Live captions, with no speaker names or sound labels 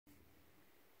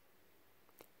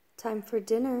Time for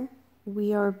dinner.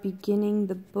 We are beginning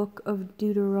the book of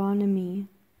Dueteronmy.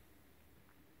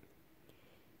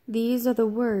 These are the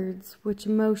words which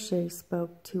Moshe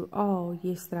spoke to all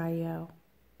Yisrael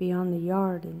beyond the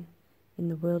Jordan, in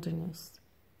the wilderness,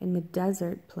 in the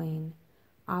desert plain,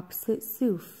 opposite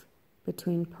Suf,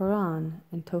 between Paran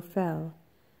and Tophel,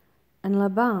 and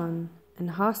Laban and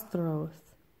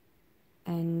Hastroth,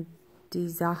 and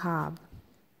Dizahab.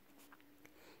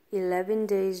 11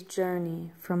 days'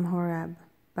 journey from Horeb,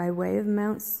 by way of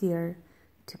Mount Seir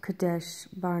to Kadesh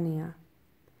Barnea.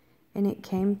 And it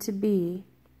came to be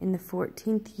in the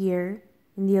 14th year,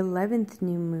 in the 11th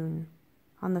new moon,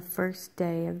 on the first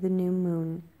day of the new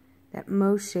moon, that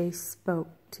Moshe spoke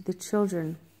to the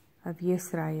children of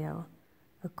Yisrael,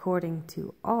 according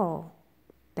to all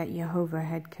that Jehovah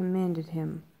had commanded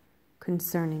him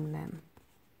concerning them.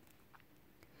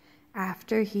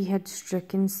 After he had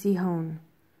stricken Sihon,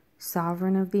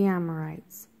 sovereign of the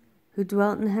Amorites, who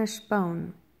dwelt in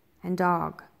Heshbon, and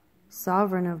Og,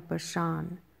 sovereign of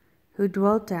Bashan, who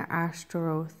dwelt at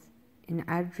Ashtaroth in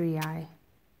Adriai.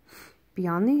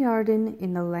 Beyond the Jordan,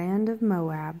 in the land of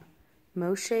Moab,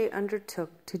 Moshe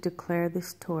undertook to declare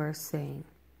this Torah, saying,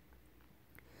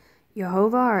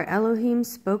 Jehovah our Elohim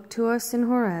spoke to us in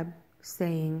Horeb,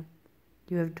 saying,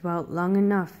 You have dwelt long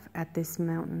enough at this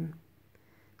mountain.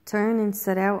 Turn and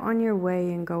set out on your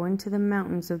way and go into the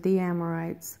mountains of the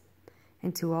Amorites,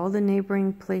 and to all the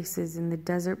neighboring places in the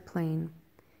desert plain,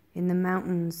 in the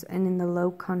mountains and in the low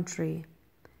country,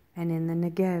 and in the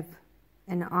Negev,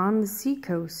 and on the sea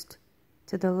coast,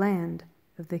 to the land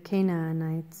of the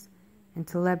Canaanites, and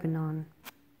to Lebanon,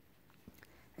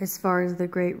 as far as the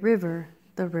great river,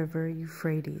 the river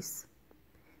Euphrates.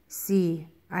 See,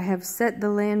 I have set the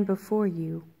land before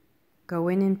you. Go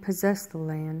in and possess the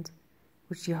land,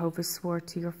 which Jehovah swore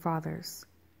to your fathers,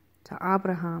 to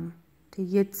Abraham, to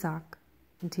Yitzhak,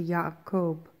 and to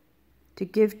Jacob, to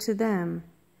give to them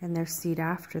and their seed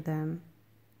after them.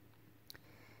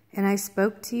 And I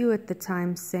spoke to you at the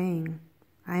time, saying,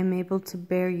 I am able to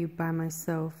bear you by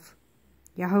myself.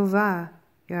 Jehovah,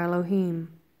 your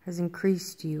Elohim, has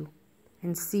increased you,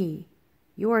 and see,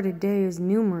 you are today as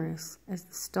numerous as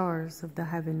the stars of the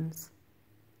heavens.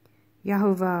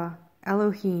 Jehovah,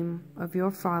 Elohim of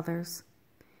your fathers,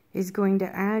 is going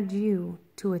to add you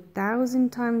to 1,000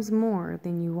 times more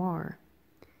than you are,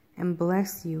 and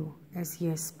bless you as he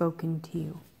has spoken to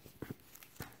you.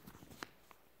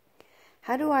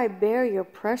 How do I bear your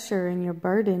pressure and your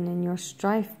burden and your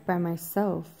strife by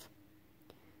myself?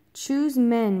 Choose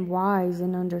men wise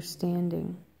and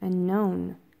understanding and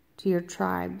known to your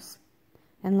tribes,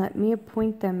 and let me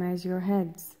appoint them as your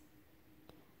heads.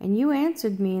 And you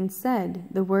answered me and said,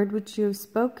 The word which you have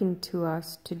spoken to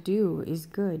us to do is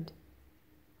good.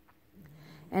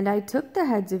 And I took the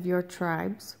heads of your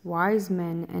tribes, wise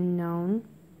men and known,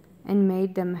 and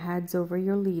made them heads over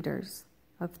your leaders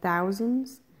of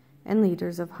thousands, and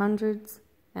leaders of hundreds,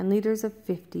 and leaders of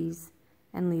 50s,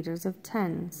 and leaders of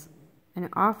 10s, and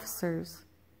officers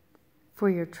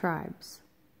for your tribes.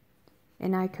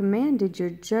 And I commanded your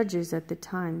judges at the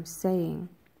time, saying,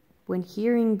 When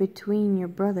hearing between your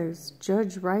brothers,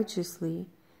 judge righteously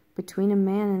between a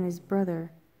man and his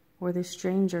brother, or the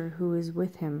stranger who is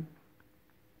with him.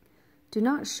 Do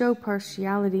not show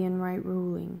partiality in right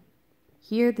ruling.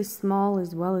 Hear the small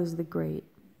as well as the great.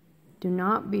 Do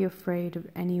not be afraid of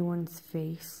anyone's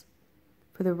face,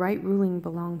 for the right ruling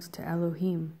belongs to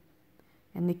Elohim.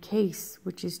 And the case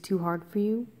which is too hard for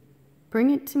you, bring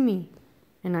it to me,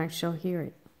 and I shall hear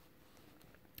it.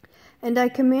 And I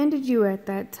commanded you at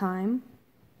that time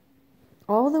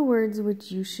all the words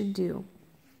which you should do.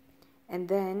 And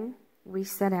then we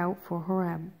set out for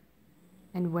Horeb,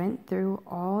 and went through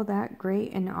all that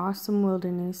great and awesome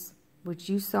wilderness which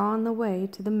you saw on the way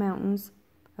to the mountains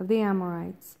of the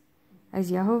Amorites, as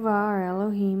Jehovah our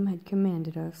Elohim had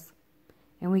commanded us.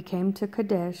 And we came to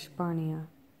Kadesh Barnea.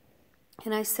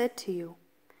 And I said to you,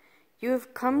 You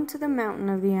have come to the mountain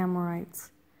of the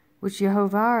Amorites, which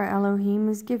Jehovah our Elohim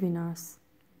is giving us.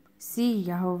 See,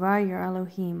 Jehovah your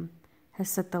Elohim has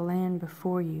set the land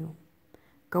before you.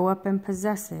 Go up and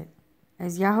possess it,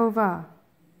 as Jehovah,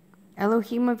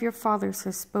 Elohim of your fathers,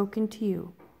 has spoken to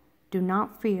you. Do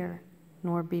not fear,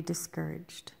 nor be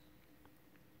discouraged.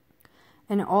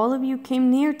 And all of you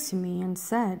came near to me and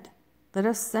said, Let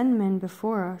us send men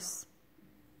before us,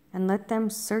 and let them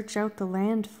search out the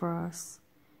land for us,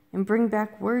 and bring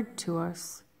back word to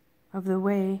us of the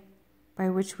way by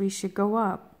which we should go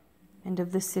up, and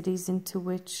of the cities into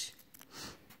which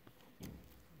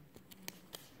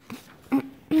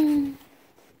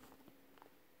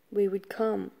we would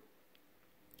come.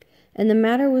 And the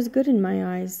matter was good in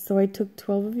my eyes, so I took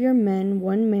 12 of your men,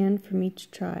 1 man from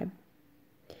each tribe.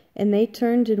 And they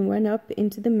turned and went up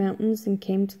into the mountains and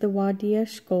came to the Wadi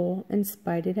Eshcol and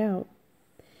spied it out.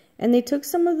 And they took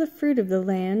some of the fruit of the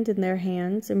land in their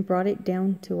hands and brought it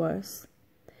down to us.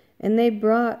 And they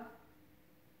brought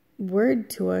word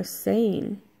to us,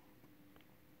 saying,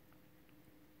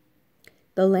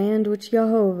 The land which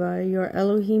Jehovah your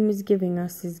Elohim is giving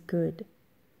us is good.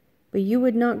 But you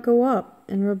would not go up,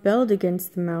 and rebelled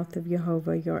against the mouth of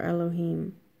Jehovah your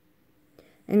Elohim,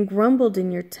 and grumbled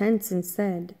in your tents and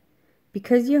said,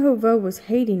 Because Jehovah was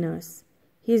hating us,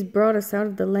 he has brought us out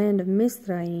of the land of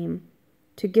Mizraim,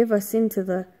 to give us into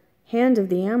the hand of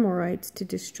the Amorites to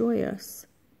destroy us.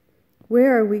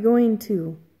 Where are we going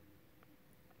to?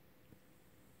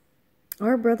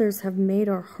 Our brothers have made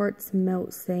our hearts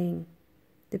melt, saying,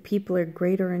 The people are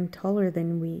greater and taller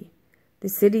than we. The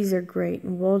cities are great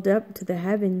and walled up to the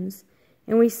heavens,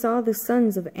 and we saw the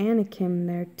sons of Anakim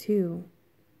there too.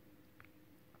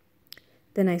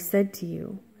 Then I said to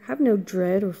you, Have no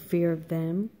dread or fear of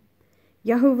them.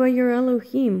 Jehovah your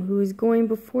Elohim, who is going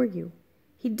before you,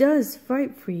 he does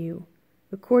fight for you,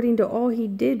 according to all he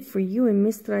did for you in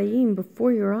Mizraim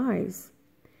before your eyes,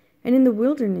 and in the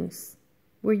wilderness,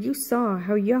 where you saw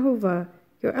how Jehovah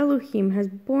your Elohim has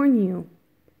borne you,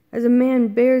 as a man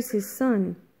bears his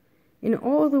son, in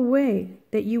all the way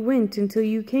that you went until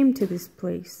you came to this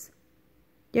place.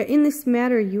 Yet in this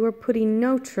matter you are putting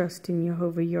no trust in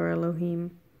Jehovah your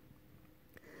Elohim,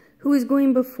 who is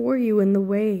going before you in the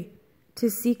way to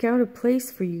seek out a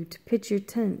place for you to pitch your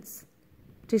tents,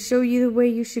 to show you the way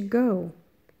you should go,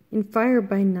 in fire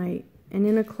by night and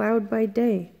in a cloud by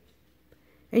day.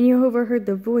 And Jehovah heard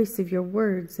the voice of your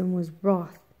words and was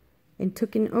wroth, and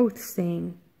took an oath,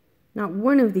 saying, Not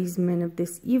one of these men of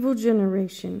this evil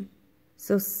generation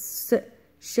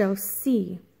shall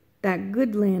see that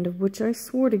good land of which I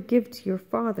swore to give to your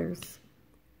fathers,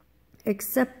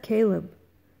 except Caleb,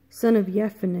 son of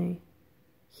Jephunneh.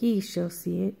 He shall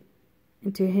see it,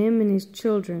 and to him and his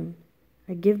children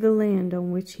I give the land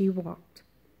on which he walked,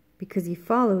 because he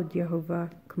followed Jehovah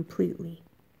completely.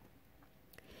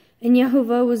 And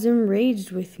Jehovah was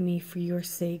enraged with me for your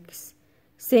sakes,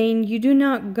 saying, You do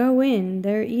not go in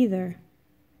there either.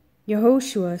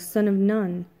 Yehoshua, son of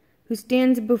Nun, who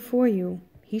stands before you,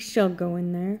 he shall go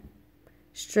in there.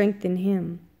 Strengthen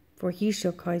him, for he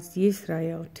shall cause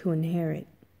Israel to inherit.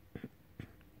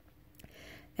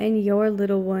 And your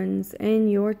little ones and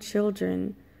your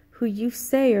children, who you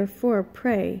say are for a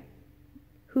prey,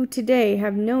 who today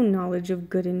have no knowledge of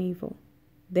good and evil,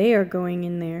 they are going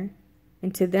in there,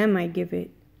 and to them I give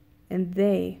it, and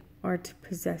they are to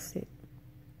possess it.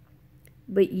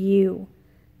 But you,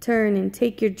 turn and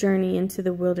take your journey into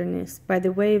the wilderness by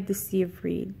the way of the Sea of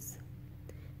Reeds.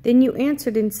 Then you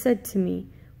answered and said to me,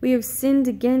 We have sinned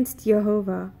against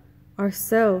Jehovah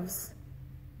ourselves.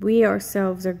 We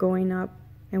ourselves are going up,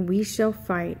 and we shall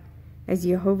fight, as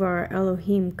Jehovah our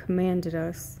Elohim commanded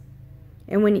us.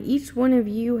 And when each one of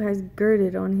you has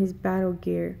girded on his battle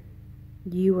gear,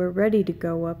 you are ready to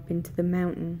go up into the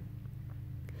mountain.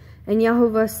 And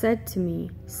Jehovah said to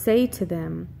me, Say to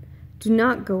them, Do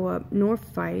not go up nor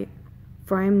fight,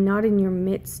 for I am not in your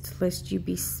midst, lest you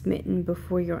be smitten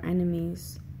before your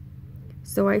enemies.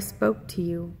 So I spoke to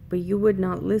you, but you would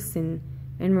not listen,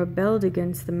 and rebelled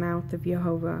against the mouth of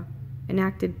Jehovah, and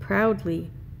acted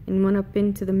proudly, and went up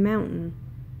into the mountain.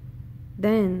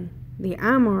 Then the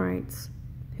Amorites,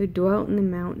 who dwelt in the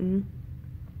mountain,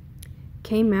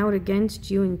 came out against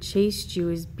you and chased you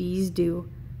as bees do,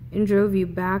 and drove you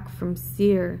back from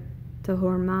Seir to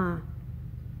Hormah.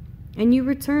 And you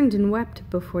returned and wept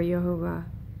before Jehovah,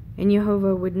 and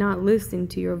Jehovah would not listen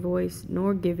to your voice,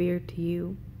 nor give ear to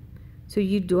you. So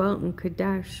you dwelt in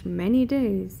Kadesh many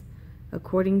days,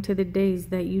 according to the days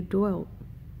that you dwelt.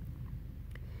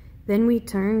 Then we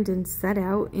turned and set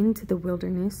out into the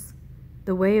wilderness,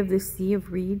 the way of the Sea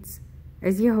of Reeds,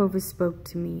 as Jehovah spoke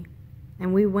to me,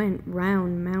 and we went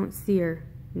round Mount Seir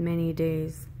many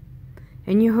days.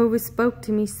 And Jehovah spoke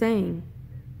to me, saying,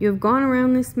 You have gone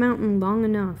around this mountain long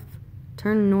enough.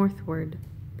 Turn northward,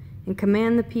 and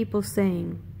command the people,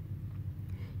 saying,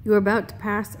 You are about to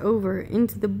pass over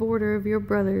into the border of your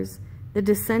brothers, the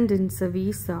descendants of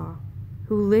Esau,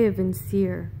 who live in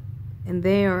Seir, and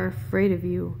they are afraid of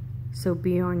you, so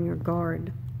be on your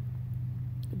guard.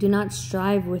 Do not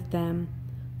strive with them,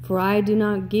 for I do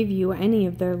not give you any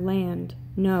of their land,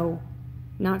 no,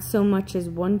 not so much as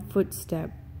 1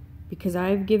 footstep, because I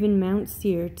have given Mount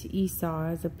Seir to Esau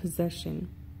as a possession.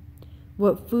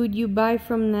 What food you buy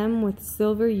from them with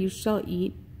silver you shall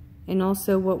eat, and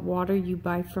also what water you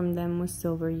buy from them with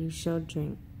silver you shall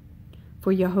drink.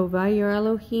 For Yehovah your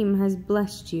Elohim has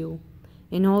blessed you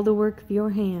in all the work of your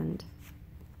hand.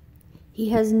 He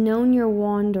has known your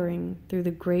wandering through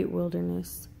the great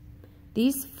wilderness.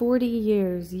 These 40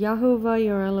 years Yehovah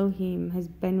your Elohim has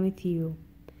been with you.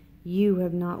 You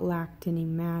have not lacked any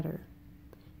matter.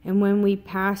 And when we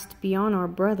passed beyond our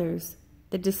brothers,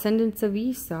 the descendants of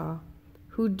Esau,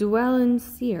 who dwell in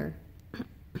Seir,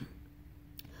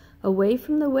 away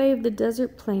from the way of the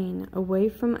desert plain, away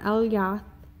from Elath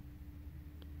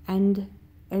and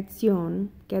Etzion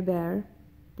Geber,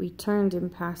 we turned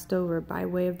and passed over by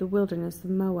way of the wilderness of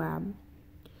Moab.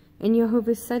 And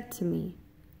Yehovah said to me,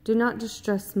 do not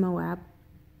distress Moab,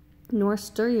 nor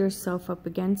stir yourself up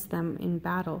against them in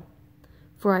battle.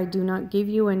 For I do not give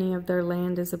you any of their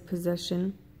land as a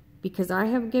possession, because I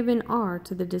have given Ar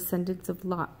to the descendants of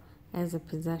Lot as a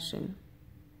possession.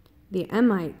 The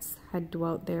Emites had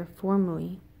dwelt there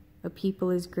formerly, a people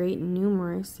as great and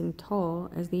numerous and tall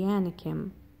as the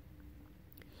Anakim.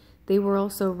 They were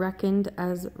also reckoned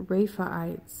as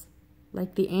Rephaites,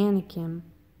 like the Anakim,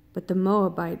 but the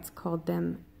Moabites called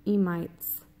them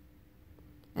Emites.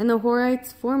 And the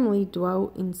Horites formerly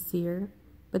dwelt in Seir,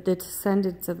 but the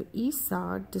descendants of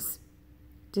Esau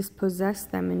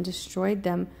dispossessed them and destroyed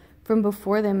them from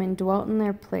before them and dwelt in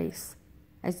their place,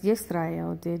 as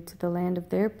Yisrael did to the land of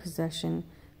their possession,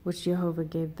 which Jehovah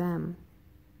gave them.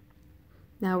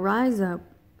 Now rise up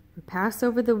and pass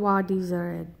over the Wadi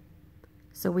Zered.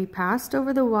 So we passed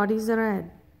over the Wadi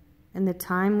Zered, and the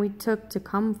time we took to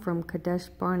come from Kadesh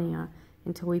Barnea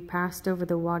until we passed over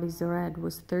the Wadi Zered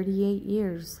was 38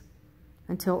 years,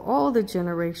 until all the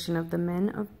generation of the men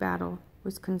of battle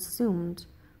was consumed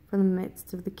from the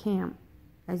midst of the camp,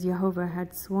 as Jehovah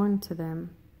had sworn to them.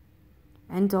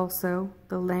 And also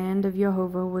the land of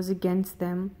Jehovah was against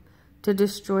them, to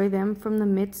destroy them from the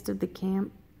midst of the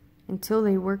camp, until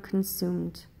they were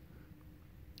consumed.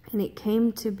 And it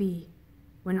came to be,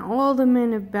 when all the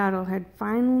men of battle had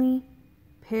finally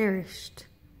perished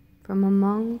from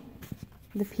among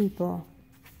the people,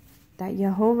 that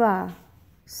Jehovah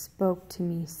spoke to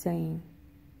me, saying,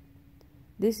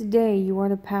 this day you are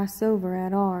to pass over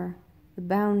at Ar, the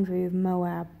boundary of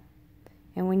Moab,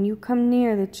 and when you come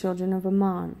near the children of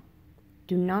Ammon,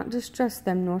 do not distress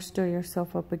them nor stir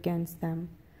yourself up against them,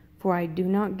 for I do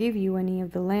not give you any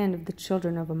of the land of the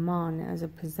children of Ammon as a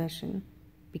possession,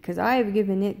 because I have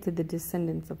given it to the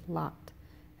descendants of Lot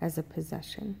as a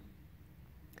possession.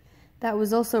 That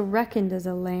was also reckoned as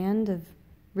a land of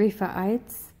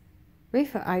Rephaites.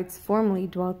 Rephaites formerly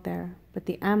dwelt there, but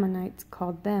the Ammonites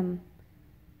called them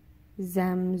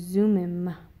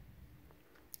Zamzumim,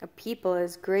 a people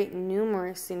as great and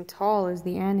numerous and tall as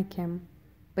the Anakim.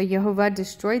 But Jehovah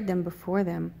destroyed them before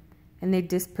them, and they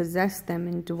dispossessed them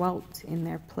and dwelt in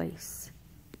their place,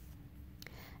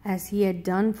 as he had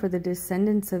done for the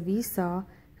descendants of Esau,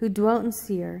 who dwelt in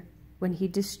Seir, when he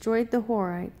destroyed the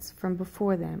Horites from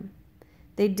before them.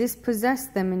 They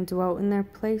dispossessed them and dwelt in their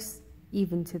place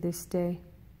even to this day.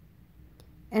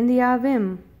 And the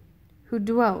Avim, who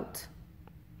dwelt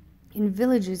in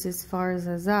villages as far as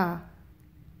Azah,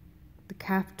 the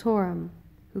Caphtorim,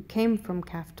 who came from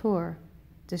Caphtor,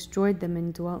 destroyed them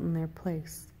and dwelt in their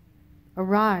place.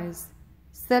 Arise,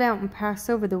 set out and pass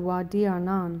over the Wadi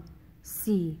Arnon.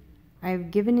 See, I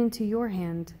have given into your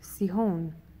hand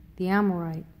Sihon, the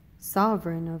Amorite,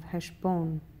 sovereign of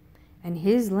Heshbon, and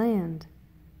his land.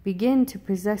 Begin to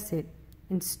possess it,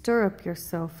 and stir up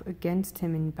yourself against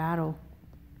him in battle.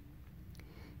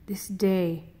 This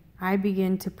day I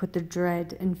begin to put the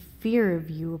dread and fear of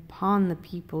you upon the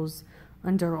peoples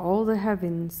under all the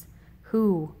heavens,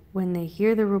 who, when they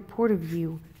hear the report of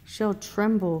you, shall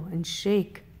tremble and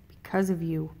shake because of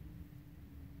you.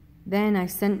 Then I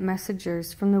sent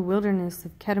messengers from the wilderness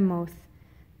of Kedemoth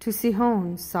to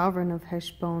Sihon, sovereign of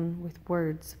Heshbon, with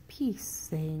words of peace,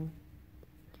 saying,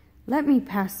 let me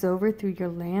pass over through your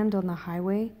land on the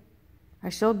highway. I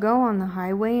shall go on the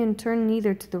highway and turn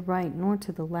neither to the right nor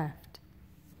to the left.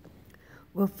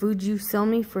 What food you sell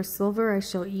me for silver I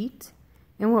shall eat,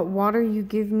 and what water you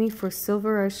give me for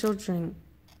silver I shall drink.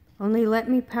 Only let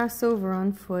me pass over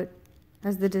on foot,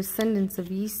 as the descendants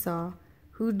of Esau,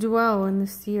 who dwell in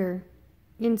Seir,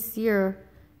 and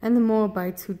the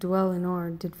Moabites who dwell in Ar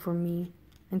did for me,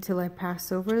 until I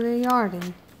pass over the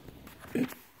Jordan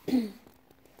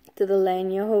to the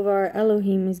land Jehovah our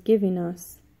Elohim is giving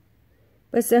us.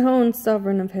 But Sihon,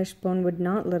 sovereign of Heshbon, would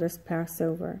not let us pass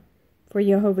over, for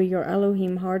Jehovah your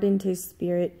Elohim hardened his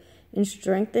spirit and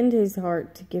strengthened his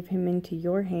heart to give him into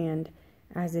your hand,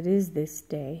 as it is this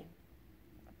day.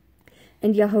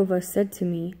 And Jehovah said to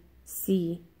me,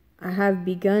 see, I have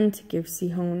begun to give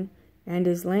Sihon and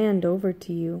his land over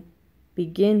to you.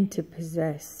 Begin to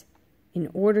possess, in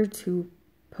order to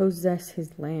possess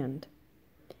his land.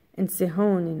 And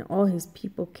Sihon and all his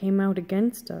people came out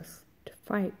against us to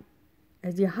fight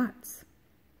as Yahats.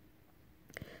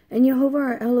 And Jehovah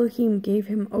our Elohim gave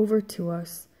him over to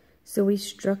us, so we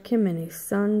struck him and his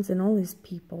sons and all his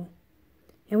people.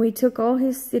 And we took all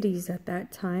his cities at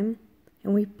that time,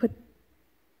 and we put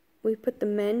the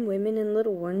men, women, and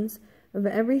little ones of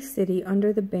every city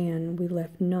under the ban. We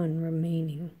left none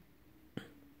remaining.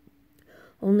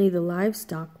 Only the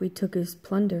livestock we took as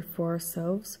plunder for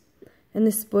ourselves, and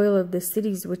the spoil of the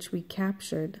cities which we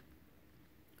captured.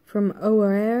 From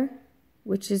Oer,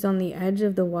 which is on the edge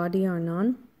of the Wadi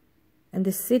Arnon, and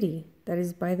the city that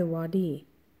is by the Wadi,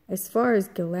 as far as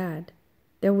Gilad,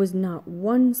 there was not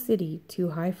one city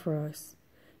too high for us.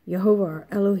 Jehovah our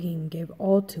Elohim gave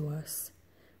all to us.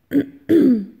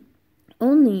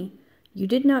 Only you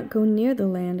did not go near the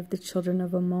land of the children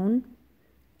of Ammon,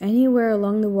 anywhere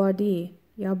along the Wadi,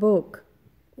 Yabok,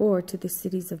 or to the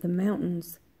cities of the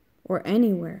mountains, or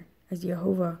anywhere as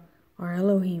Jehovah our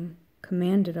Elohim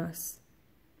commanded us.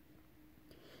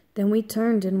 Then we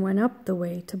turned and went up the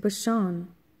way to Bashan,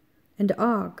 and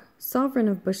Og, sovereign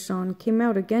of Bashan, came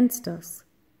out against us,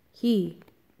 he,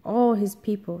 all his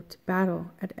people, to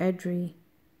battle at Edrei.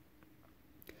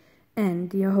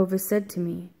 And Jehovah said to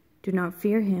me, do not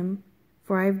fear him,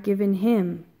 for I have given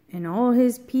him and all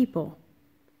his people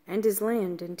and his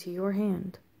land into your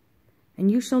hand.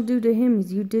 And you shall do to him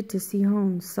as you did to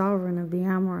Sihon, sovereign of the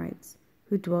Amorites,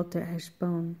 who dwelt at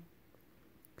Heshbon.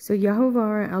 So Jehovah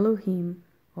our Elohim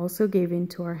also gave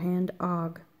into our hand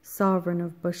Og, sovereign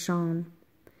of Bashan,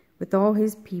 with all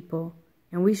his people,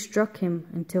 and we struck him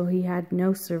until he had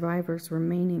no survivors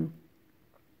remaining.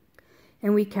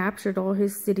 And we captured all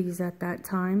his cities at that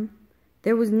time.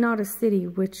 There was not a city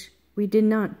which we did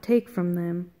not take from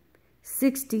them,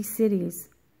 60 cities,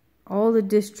 all the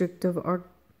district of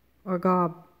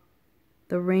Argob,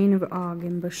 the reign of Og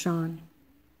in Bashan.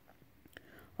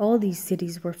 All these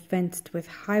cities were fenced with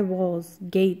high walls,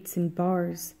 gates, and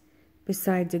bars,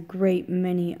 besides a great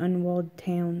many unwalled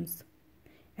towns.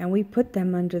 And we put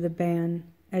them under the ban,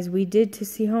 as we did to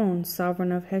Sihon,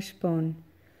 sovereign of Heshbon,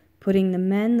 putting the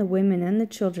men, the women, and the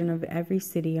children of every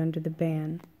city under the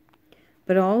ban.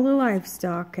 But all the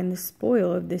livestock and the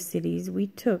spoil of the cities we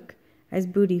took as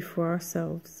booty for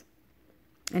ourselves.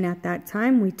 And at that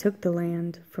time we took the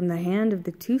land from the hand of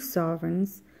the two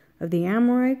sovereigns of the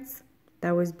Amorites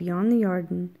that was beyond the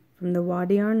Jordan, from the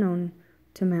Wadi Arnon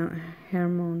to Mount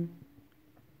Hermon.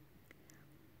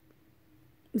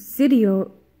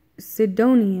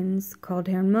 Sidonians called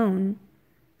Hermon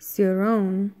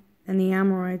Siron, and the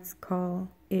Amorites call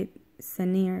it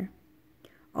Senir.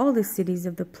 All the cities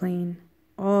of the plain,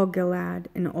 all Gilad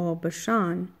and all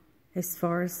Bashan, as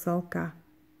far as Salcah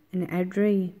and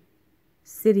Edrei,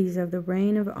 cities of the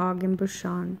reign of Og in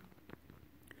Bashan.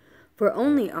 For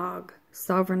only Og,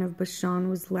 sovereign of Bashan,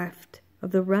 was left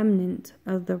of the remnant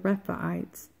of the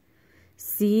Rephaites.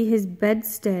 See, his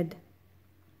bedstead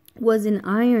was an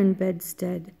iron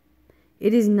bedstead.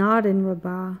 It is not in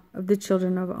Rabbah of the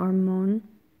children of Ammon.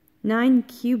 9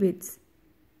 cubits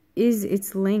is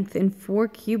its length, and 4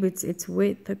 cubits its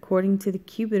width, according to the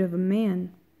cubit of a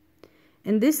man.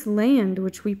 And this land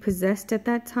which we possessed at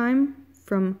that time,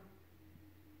 from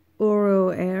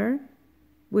Oroer,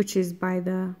 which is by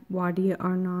the Wadi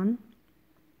Arnon,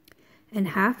 and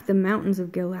half the mountains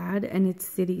of Gilad and its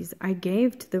cities, I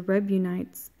gave to the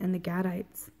Reubenites and the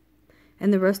Gadites.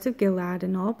 And the rest of Gilad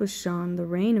and all Bashan, the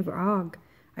reign of Og,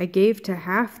 I gave to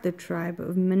half the tribe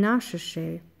of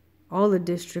Manasseh, all the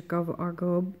district of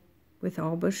Argob, with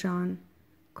all Bashan,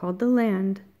 called the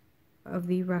land of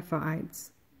the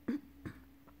Rephaites.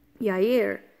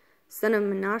 Yair, son of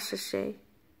Manasseh,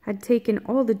 had taken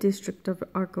all the district of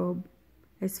Argob,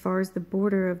 as far as the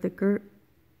border of the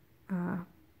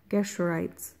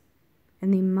Geshurites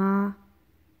and the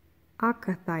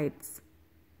Maacathites,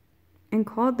 and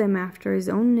called them after his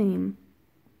own name,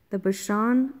 the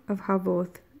Bashan of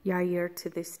Havoth Yair, to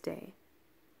this day.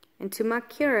 And to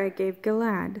Machir I gave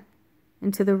Gilad,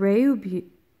 and to the Reubenites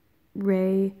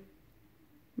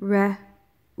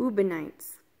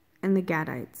and the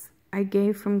Gadites I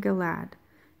gave from Gilad,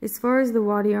 as far as the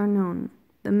Wadi Arnon,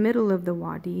 the middle of the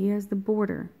Wadi as the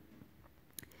border,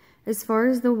 as far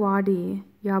as the Wadi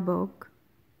Yabok,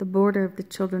 the border of the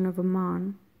children of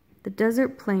Ammon, the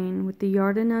desert plain with the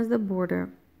Jordan as the border,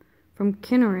 from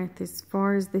Kinnereth as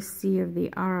far as the sea of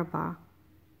the Arabah,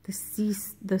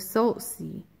 the salt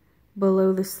sea,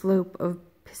 below the slope of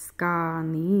Pisgah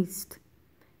on the east.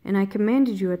 And I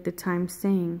commanded you at the time,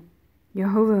 saying,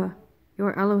 Jehovah,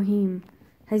 your Elohim,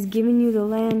 has given you the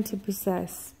land to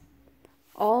possess.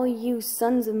 All you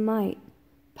sons of might,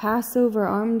 Pass over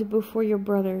armed before your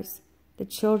brothers, the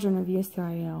children of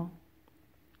Israel.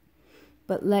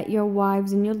 But let your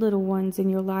wives and your little ones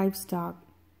and your livestock,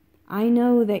 I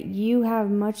know that you have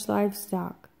much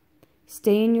livestock,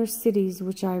 stay in your cities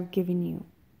which I have given you,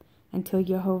 until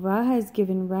Jehovah has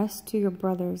given rest to your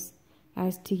brothers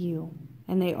as to you,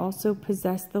 and they also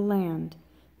possess the land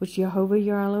which Jehovah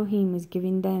your Elohim is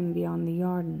giving them beyond the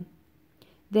Jordan.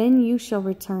 Then you shall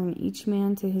return each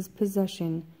man to his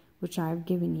possession which I have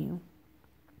given you.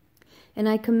 And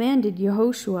I commanded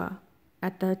Yehoshua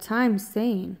at that time,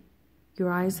 saying, your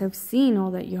eyes have seen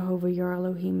all that Jehovah your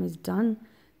Elohim has done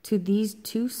to these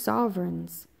two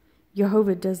sovereigns.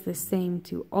 Jehovah does the same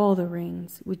to all the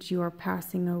reigns which you are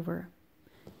passing over.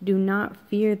 Do not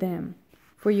fear them,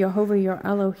 for Jehovah your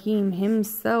Elohim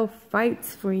himself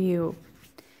fights for you.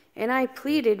 And I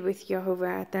pleaded with Jehovah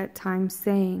at that time,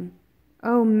 saying,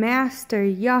 O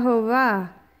Master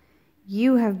Jehovah,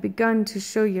 you have begun to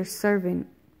show your servant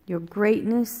your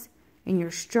greatness and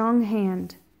your strong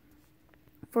hand.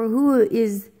 For who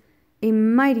is a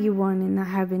mighty one in the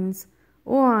heavens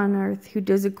or on earth who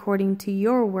does according to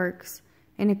your works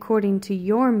and according to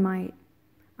your might?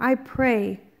 I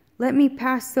pray, let me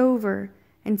pass over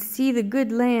and see the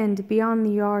good land beyond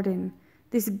the Jordan,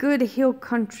 this good hill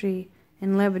country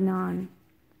in Lebanon.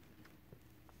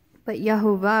 But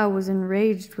Jehovah was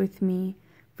enraged with me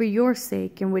for your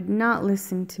sake and would not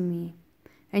listen to me.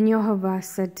 And Jehovah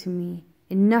said to me,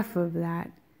 enough of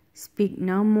that. Speak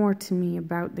no more to me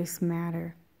about this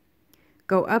matter.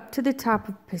 Go up to the top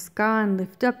of Pisgah and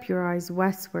lift up your eyes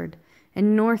westward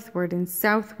and northward and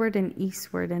southward and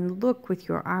eastward, and look with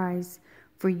your eyes,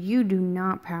 for you do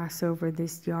not pass over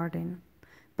this Jordan.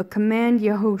 But command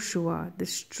Yehoshua the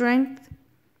strength,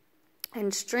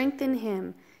 and strengthen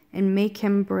him, and make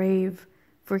him brave,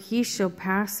 for he shall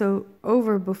pass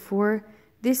over before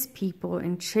this people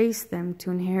and chase them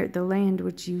to inherit the land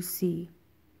which you see.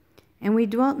 And we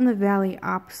dwelt in the valley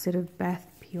opposite of Beth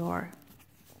Peor.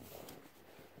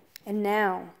 And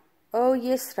now, O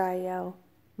Yisrael,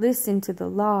 listen to the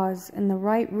laws and the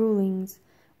right rulings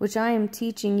which I am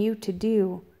teaching you to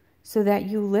do, so that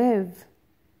you live,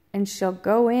 and shall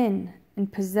go in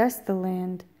and possess the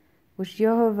land which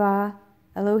Jehovah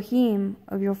Elohim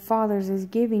of your fathers is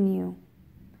giving you.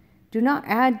 Do not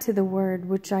add to the word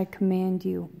which I command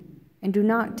you, and do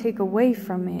not take away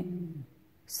from it,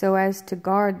 so as to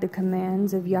guard the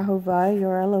commands of Jehovah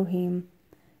your Elohim,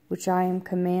 which I am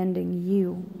commanding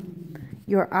you.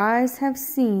 Your eyes have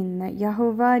seen that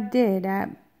Jehovah did at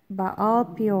Baal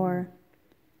Peor,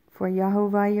 for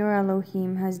Jehovah your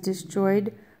Elohim has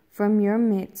destroyed from your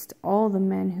midst all the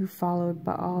men who followed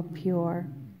Baal Peor.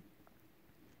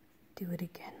 Do it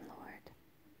again, Lord.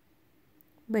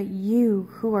 But you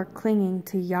who are clinging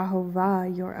to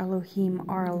Jehovah your Elohim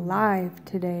are alive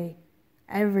today,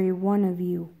 every one of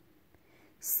you.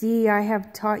 See, I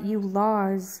have taught you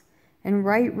laws and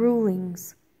right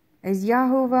rulings, as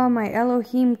Jehovah my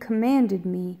Elohim commanded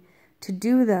me to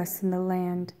do thus in the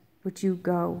land which you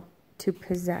go to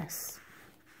possess.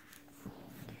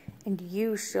 And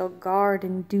you shall guard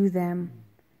and do them,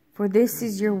 for this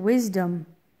is your wisdom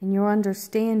and your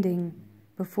understanding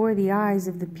before the eyes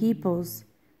of the peoples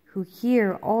who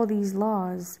hear all these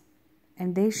laws,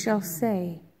 and they shall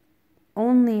say,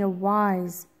 only a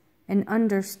wise and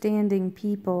understanding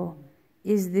people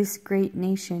is this great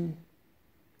nation.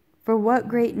 For what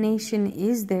great nation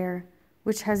is there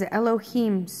which has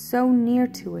Elohim so near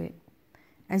to it,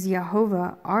 as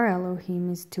Jehovah our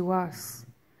Elohim is to us,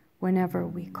 whenever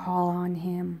we call on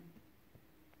him?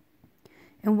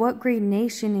 And what great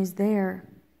nation is there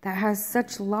that has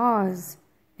such laws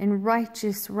and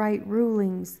righteous right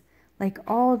rulings, like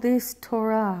all this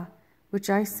Torah which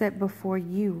I set before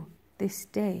you this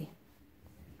day?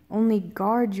 Only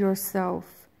guard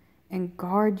yourself and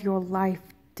guard your life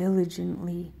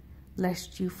diligently,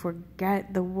 lest you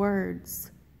forget the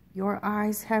words your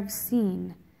eyes have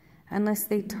seen, unless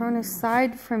they turn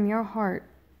aside from your heart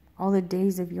all the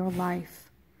days of your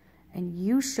life. And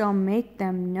you shall make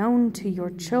them known to your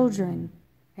children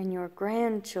and your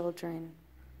grandchildren.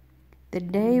 The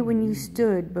day when you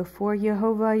stood before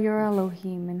Jehovah your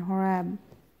Elohim in Horeb,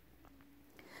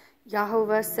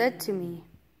 Jehovah said to me,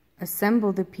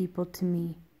 assemble the people to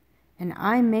me, and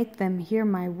I make them hear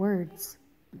my words,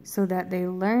 so that they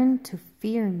learn to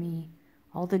fear me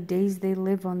all the days they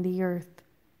live on the earth,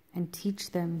 and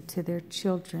teach them to their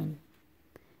children.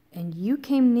 And you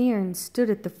came near and stood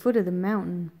at the foot of the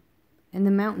mountain, and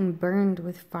the mountain burned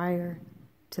with fire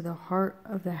to the heart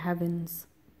of the heavens.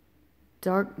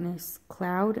 Darkness,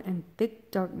 cloud, and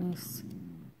thick darkness.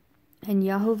 And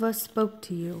Jehovah spoke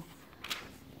to you.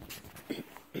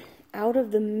 out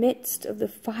of the midst of the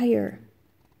fire.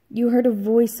 You heard a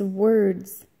voice of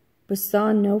words, but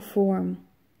saw no form.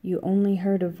 You only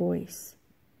heard a voice.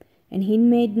 And he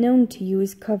made known to you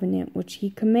his covenant, which he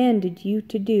commanded you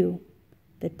to do,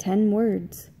 the 10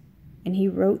 words, and he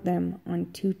wrote them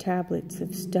on 2 tablets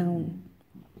of stone.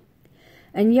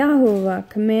 And Yahovah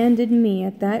commanded me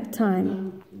at that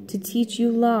time to teach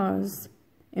you laws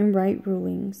and right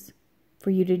rulings, for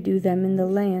you to do them in the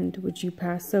land which you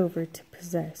pass over to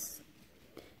possess.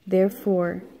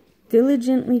 Therefore,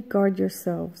 diligently guard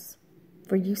yourselves,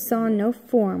 for you saw no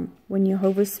form when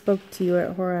Jehovah spoke to you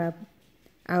at Horeb,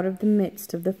 out of the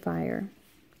midst of the fire,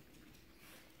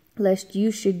 lest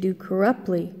you should do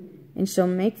corruptly, and shall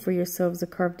make for yourselves a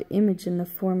carved image in the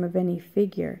form of any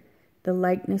figure, the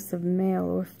likeness of male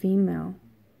or female,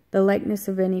 the likeness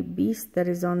of any beast that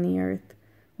is on the earth,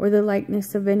 or the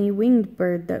likeness of any winged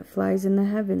bird that flies in the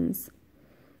heavens,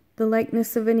 the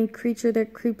likeness of any creature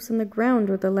that creeps on the ground,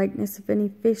 or the likeness of any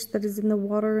fish that is in the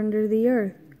water under the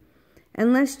earth.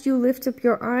 And lest you lift up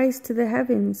your eyes to the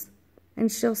heavens,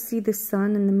 and shall see the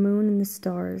sun and the moon and the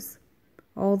stars,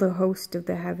 all the host of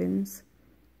the heavens,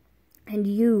 and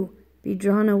you be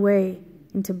drawn away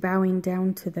into bowing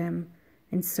down to them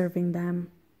and serving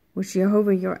them, which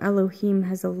Jehovah your Elohim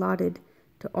has allotted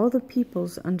to all the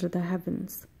peoples under the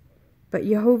heavens. But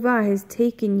Jehovah has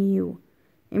taken you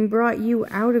and brought you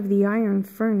out of the iron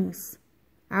furnace,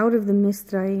 out of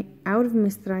Mizraim,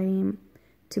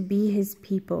 to be his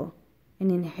people,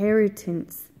 an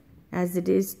inheritance as it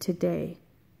is today.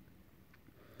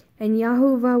 And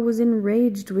Yahovah was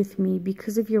enraged with me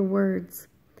because of your words,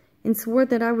 and swore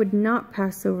that I would not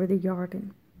pass over the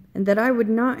Jordan, and that I would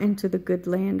not enter the good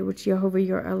land which Jehovah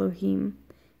your Elohim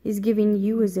is giving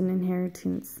you as an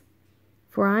inheritance.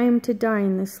 For I am to die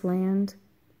in this land.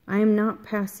 I am not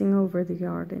passing over the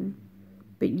Jordan,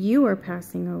 but you are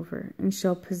passing over and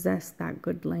shall possess that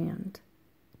good land.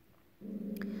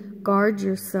 Guard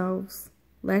yourselves,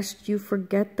 lest you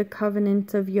forget the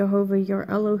covenant of Jehovah your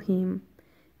Elohim,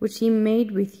 which he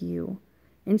made with you,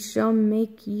 and shall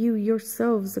make you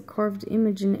yourselves a carved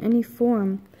image in any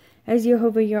form, as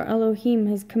Jehovah your Elohim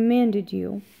has commanded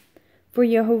you. For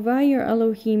Jehovah your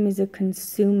Elohim is a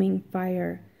consuming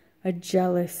fire, a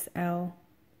jealous El.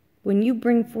 When you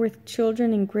bring forth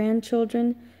children and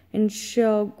grandchildren, and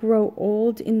shall grow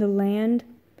old in the land,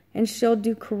 and shall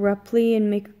do corruptly and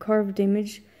make a carved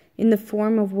image in the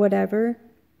form of whatever,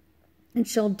 and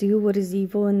shall do what is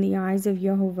evil in the eyes of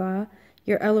Jehovah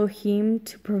your Elohim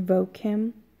to provoke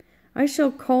him, I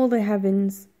shall call the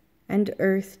heavens and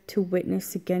earth to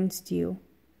witness against you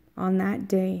on that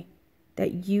day,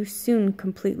 that you soon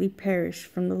completely perish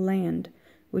from the land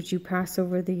which you pass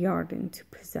over the Jordan to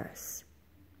possess.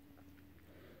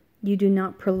 You do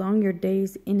not prolong your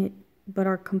days in it, but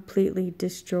are completely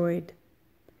destroyed.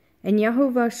 And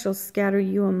Jehovah shall scatter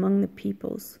you among the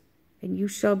peoples, and you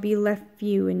shall be left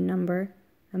few in number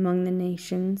among the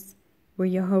nations where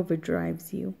Jehovah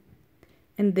drives you.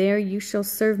 And there you shall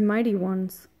serve mighty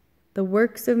ones, the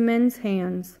works of men's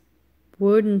hands,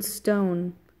 wood and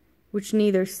stone, which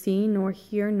neither see nor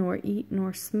hear nor eat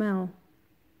nor smell.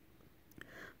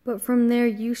 But from there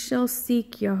you shall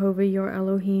seek Jehovah your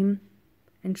Elohim,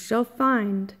 and shall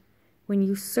find, when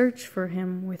you search for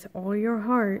him with all your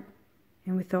heart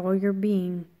and with all your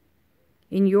being.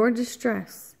 In your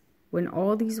distress, when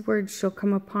all these words shall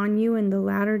come upon you in the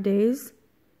latter days,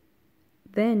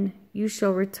 then you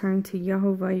shall return to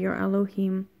Jehovah your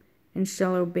Elohim, and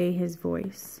shall obey his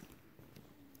voice.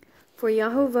 For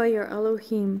Jehovah your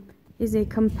Elohim is a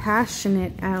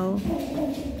compassionate El.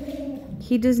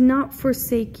 He does not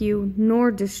forsake you,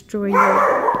 nor destroy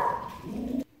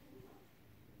you,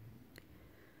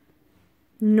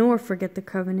 nor forget the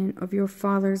covenant of your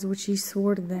fathers which he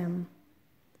swore to them.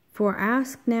 For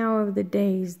ask now of the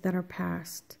days that are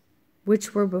past,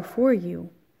 which were before you,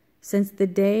 since the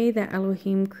day that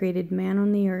Elohim created man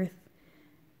on the earth,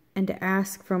 and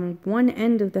ask from one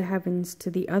end of the heavens to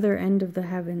the other end of the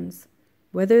heavens,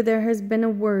 whether there has been a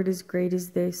word as great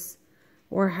as this,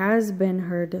 or has been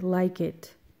heard like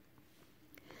it.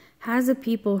 Has a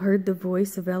people heard the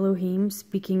voice of Elohim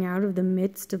speaking out of the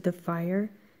midst of the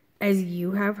fire, as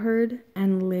you have heard,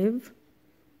 and live?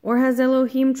 Or has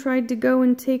Elohim tried to go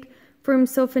and take for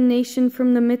himself a nation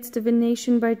from the midst of a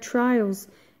nation by trials,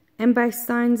 and by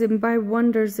signs, and by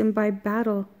wonders, and by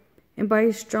battle, and by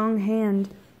a strong hand,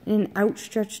 and an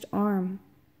outstretched arm,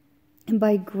 and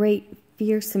by great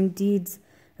fearsome deeds,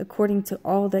 according to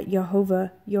all that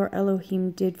Jehovah your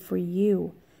Elohim did for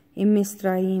you in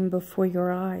Mizraim before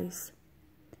your eyes?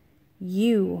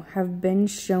 You have been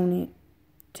shown it,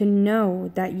 to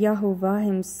know that Jehovah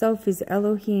himself is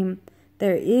Elohim,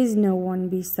 There is no one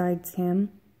besides him.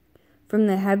 From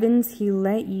the heavens he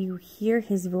let you hear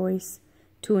his voice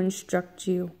to instruct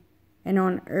you, and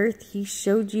on earth he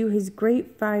showed you his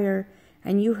great fire,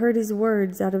 and you heard his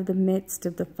words out of the midst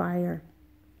of the fire.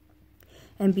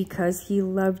 And because he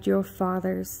loved your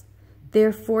fathers,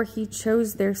 therefore he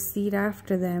chose their seed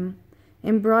after them,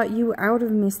 and brought you out of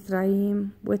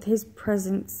Mizraim with his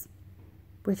presence,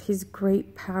 with his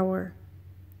great power,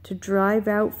 to drive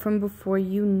out from before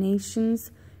you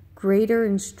nations greater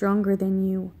and stronger than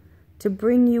you, to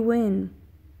bring you in,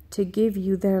 to give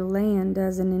you their land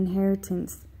as an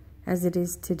inheritance, as it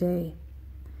is today.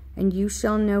 And you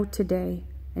shall know today,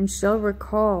 and shall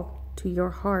recall to your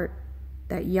heart,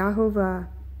 that Yahovah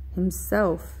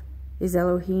himself is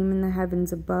Elohim in the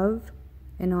heavens above,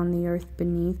 and on the earth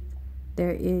beneath. There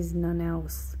is none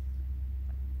else.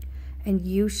 And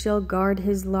you shall guard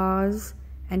his laws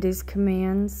and his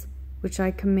commands, which I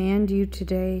command you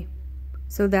today,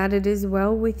 so that it is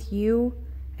well with you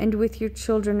and with your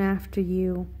children after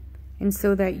you, and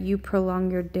so that you prolong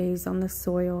your days on the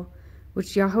soil,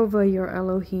 which Yahovah your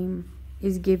Elohim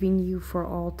is giving you for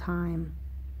all time.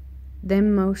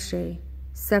 Then Moshe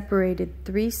separated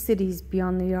 3 cities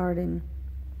beyond the Jordan,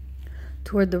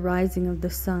 toward the rising of the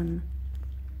sun,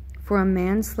 for a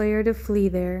manslayer to flee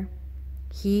there,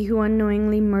 he who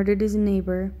unknowingly murdered his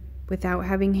neighbor, without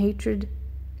having hated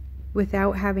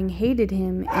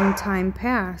him in time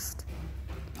past,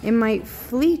 it might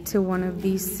flee to one of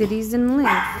these cities and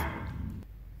live.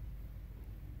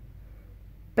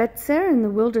 Betzer in the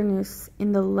wilderness,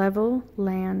 in the level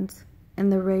land, and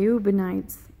the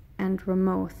Reubenites, and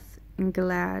Ramoth in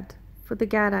Gilad for the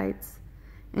Gadites,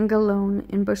 and Galon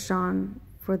in Bashan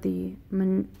for the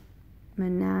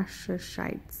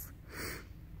Menashites.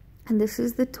 And this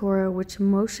is the Torah which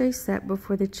Moshe set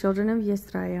before the children of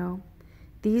Yisrael.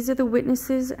 These are the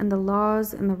witnesses and the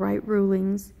laws and the right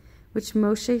rulings which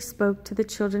Moshe spoke to the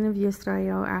children of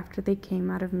Yisrael after they came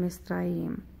out of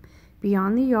Mizraim,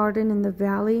 beyond the Jordan in the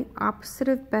valley opposite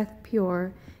of Beth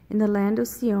Peor, in the land of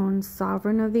Sion,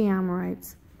 sovereign of the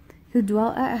Amorites, who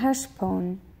dwelt at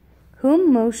Heshbon,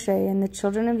 whom Moshe and the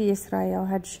children of Yisrael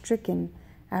had stricken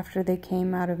after they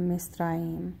came out of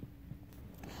Mizraim.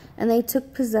 And they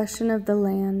took possession of the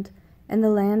land, and the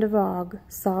land of Og,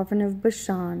 sovereign of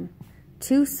Bashan,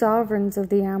 2 sovereigns of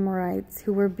the Amorites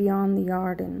who were beyond the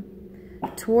Jordan,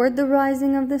 toward the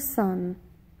rising of the sun,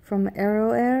 from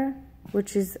Aroer,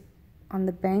 which is on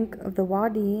the bank of the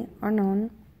Wadi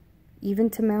Arnon, even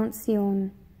to Mount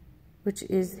Sion, which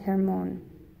is Hermon,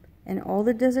 and all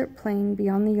the desert plain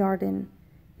beyond the Jordan,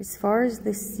 as far as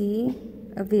the sea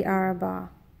of the Arabah,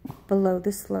 below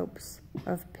the slopes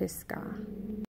of Pisgah.